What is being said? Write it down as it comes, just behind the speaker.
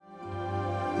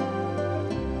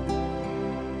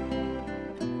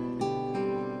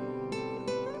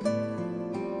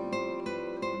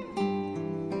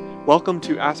Welcome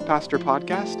to Ask Pastor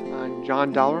Podcast. I'm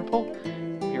John Dalrymple,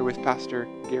 here with Pastor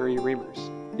Gary Reimers.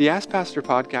 The Ask Pastor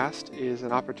Podcast is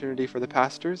an opportunity for the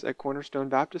pastors at Cornerstone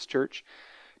Baptist Church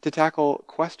to tackle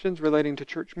questions relating to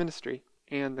church ministry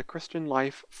and the Christian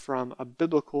life from a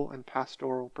biblical and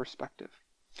pastoral perspective.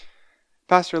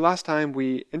 Pastor, last time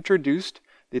we introduced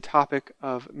the topic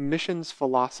of missions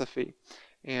philosophy,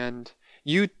 and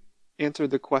you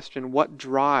answered the question, what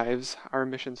drives our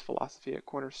missions philosophy at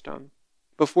Cornerstone?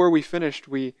 Before we finished,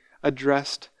 we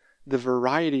addressed the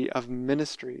variety of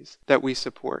ministries that we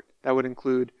support. That would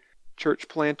include church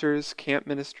planters, camp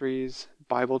ministries,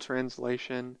 Bible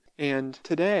translation, and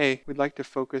today we'd like to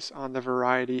focus on the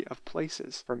variety of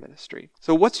places for ministry.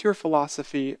 So what's your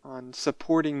philosophy on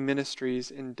supporting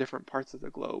ministries in different parts of the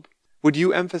globe? Would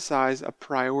you emphasize a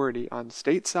priority on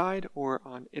stateside or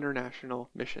on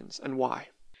international missions, and why?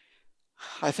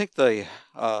 I think the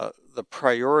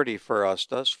priority for us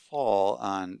does fall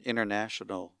on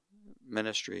international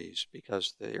ministries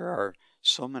because there are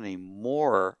so many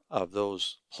more of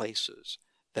those places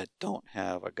that don't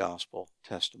have a gospel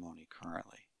testimony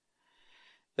currently.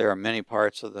 There are many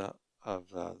parts of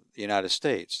the United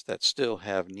States that still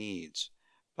have needs,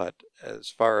 but as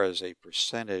far as a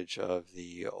percentage of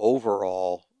the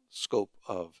overall scope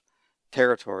of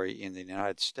territory in the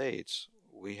United States,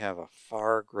 we have a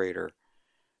far greater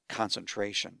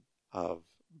concentration of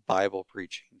Bible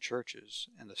preaching churches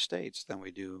in the States than we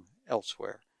do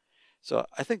elsewhere. So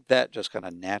I think that just kind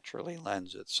of naturally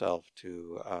lends itself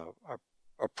to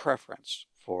a preference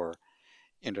for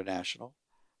international,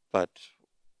 but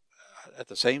at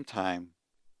the same time,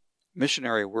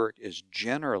 missionary work is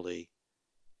generally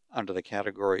under the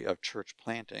category of church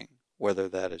planting, whether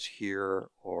that is here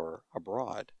or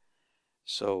abroad.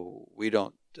 So we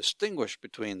don't distinguish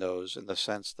between those in the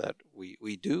sense that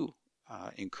we do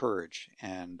encourage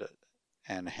and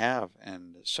have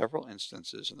in several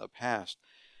instances in the past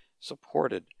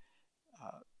supported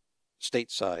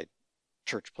stateside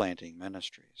church planting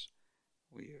ministries.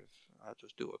 I'll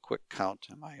just do a quick count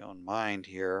in my own mind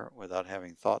here without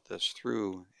having thought this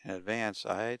through in advance.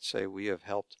 I'd say we have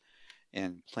helped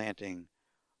in planting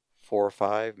 4 or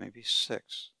 5, maybe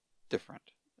 6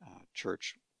 different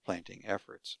church planting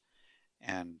efforts,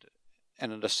 and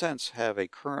in a sense have a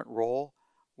current role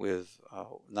with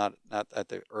not at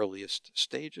the earliest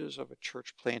stages of a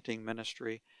church planting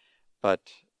ministry,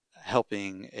 but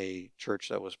helping a church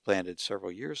that was planted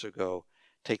several years ago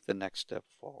take the next step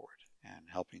forward and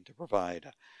helping to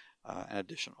provide an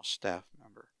additional staff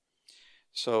member.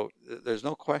 So there's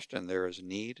no question there is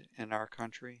need in our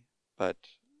country, but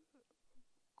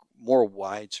more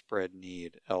widespread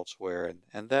need elsewhere,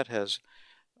 and that has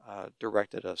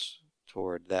directed us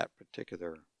toward that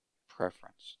particular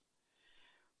preference.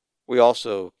 We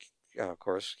also, of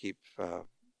course, keep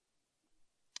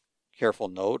careful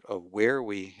note of where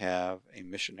we have a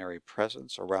missionary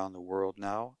presence around the world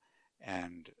now,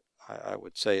 and I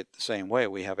would say it the same way.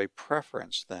 We have a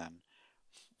preference then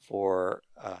for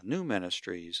new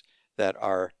ministries that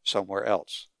are somewhere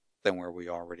else than where we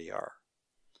already are.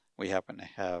 We happen to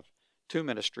have 2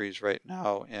 ministries right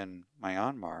now in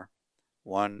Myanmar.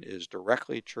 One is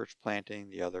directly church planting,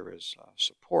 the other is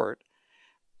support,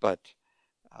 but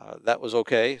that was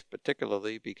okay,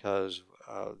 particularly because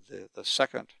the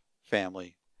second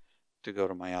family to go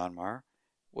to Myanmar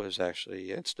was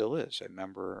actually, and still is, a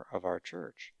member of our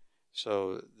church.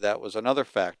 So that was another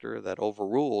factor that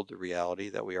overruled the reality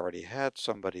that we already had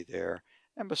somebody there,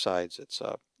 and besides, it's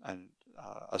a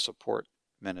support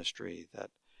ministry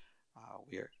that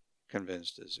we are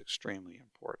convinced is extremely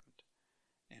important.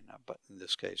 But in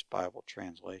this case, Bible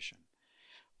translation.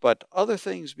 But other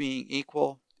things being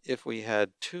equal, if we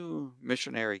had 2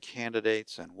 missionary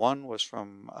candidates and one was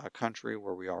from a country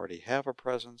where we already have a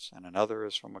presence and another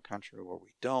is from a country where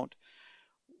we don't,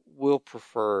 we'll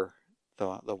prefer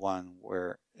the one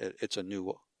where it's a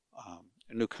new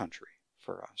country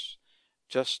for us,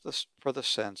 just for the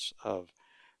sense of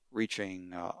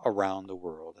reaching around the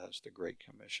world as the Great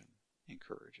Commission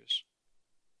encourages.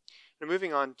 Now,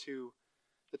 moving on to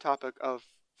the topic of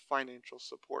financial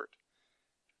support.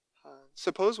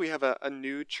 Suppose we have a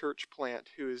new church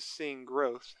plant who is seeing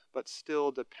growth but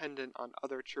still dependent on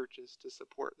other churches to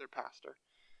support their pastor.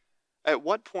 At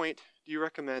what point do you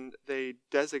recommend they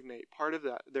designate part of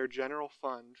their general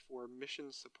fund for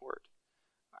mission support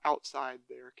outside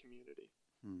their community?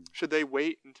 Should they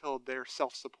wait until they're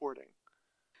self-supporting?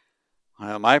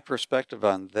 My perspective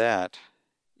on that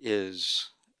is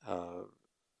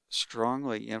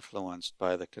strongly influenced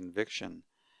by the conviction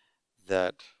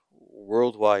that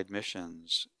worldwide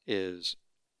missions is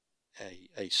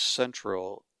a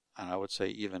central, and I would say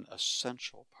even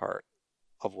essential part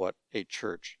of what a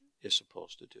church is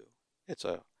supposed to do. It's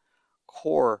a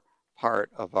core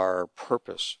part of our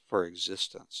purpose for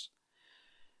existence.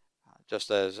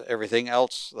 Just as everything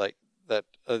else, like that,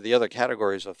 the other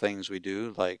categories of things we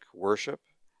do, like worship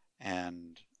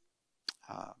and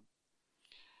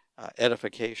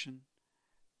edification,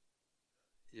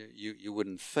 you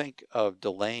wouldn't think of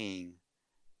delaying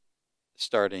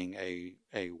starting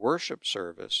a worship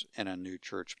service in a new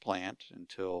church plant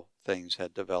until things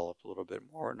had developed a little bit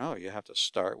more. No, you have to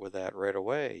start with that right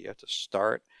away. You have to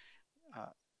start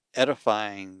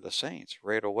edifying the saints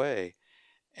right away,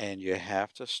 and you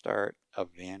have to start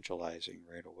evangelizing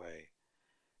right away.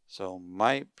 So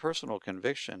my personal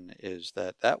conviction is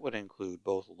that that would include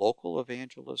both local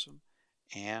evangelism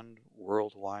and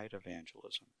worldwide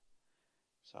evangelism.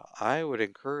 So I would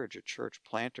encourage a church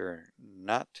planter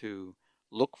not to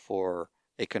look for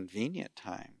a convenient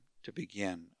time to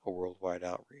begin a worldwide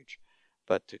outreach,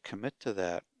 but to commit to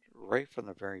that right from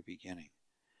the very beginning.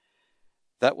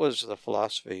 That was the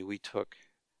philosophy we took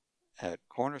at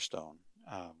Cornerstone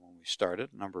when we started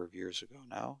a number of years ago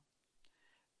now,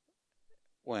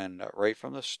 when right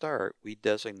from the start we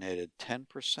designated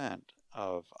 10%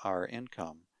 of our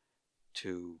income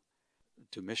to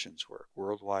missions work,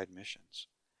 worldwide missions.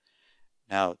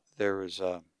 Now, there is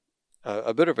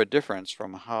a bit of a difference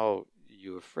from how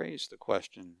you have phrased the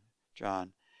question,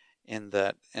 John, in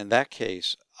that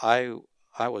case, I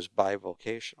was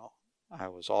bivocational. I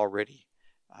was already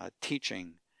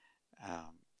teaching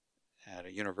at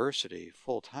a university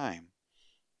full time,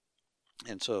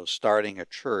 and so starting a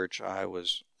church, I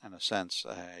was, in a sense,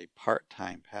 a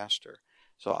part-time pastor.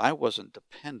 So I wasn't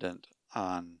dependent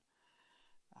on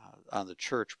the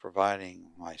church providing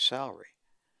my salary.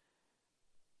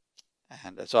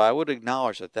 And so I would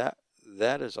acknowledge that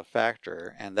is a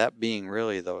factor, and that being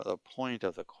really the point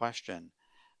of the question,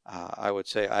 I would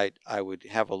say I would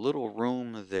have a little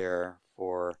room there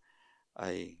for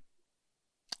a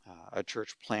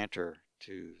church planter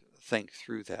to think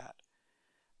through that.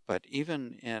 But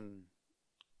even in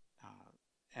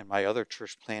my other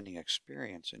church planting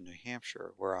experience in New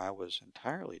Hampshire, where I was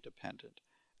entirely dependent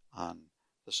on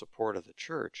the support of the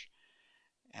church,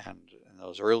 and in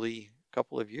those early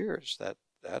couple of years,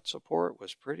 that support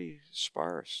was pretty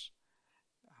sparse.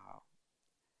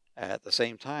 At the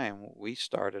same time, we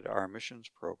started our missions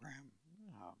program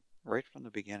right from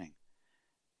the beginning,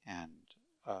 and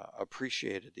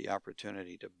appreciated the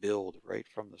opportunity to build right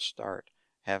from the start,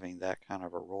 having that kind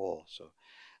of a role. So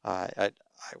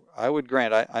I would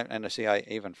grant, I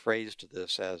even phrased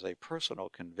this as a personal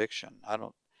conviction. I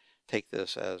don't take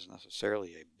this as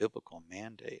necessarily a biblical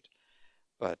mandate,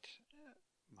 but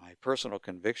my personal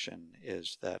conviction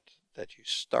is that you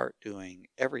start doing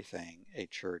everything a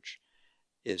church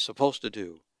is supposed to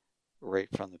do right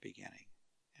from the beginning.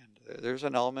 And there's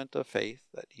an element of faith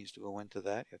that needs to go into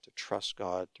that. You have to trust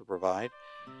God to provide,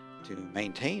 to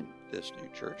maintain this new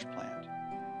church plant.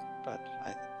 But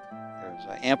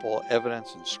there's ample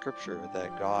evidence in Scripture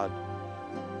that God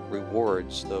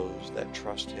rewards those that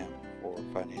trust Him for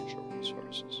financial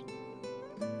resources.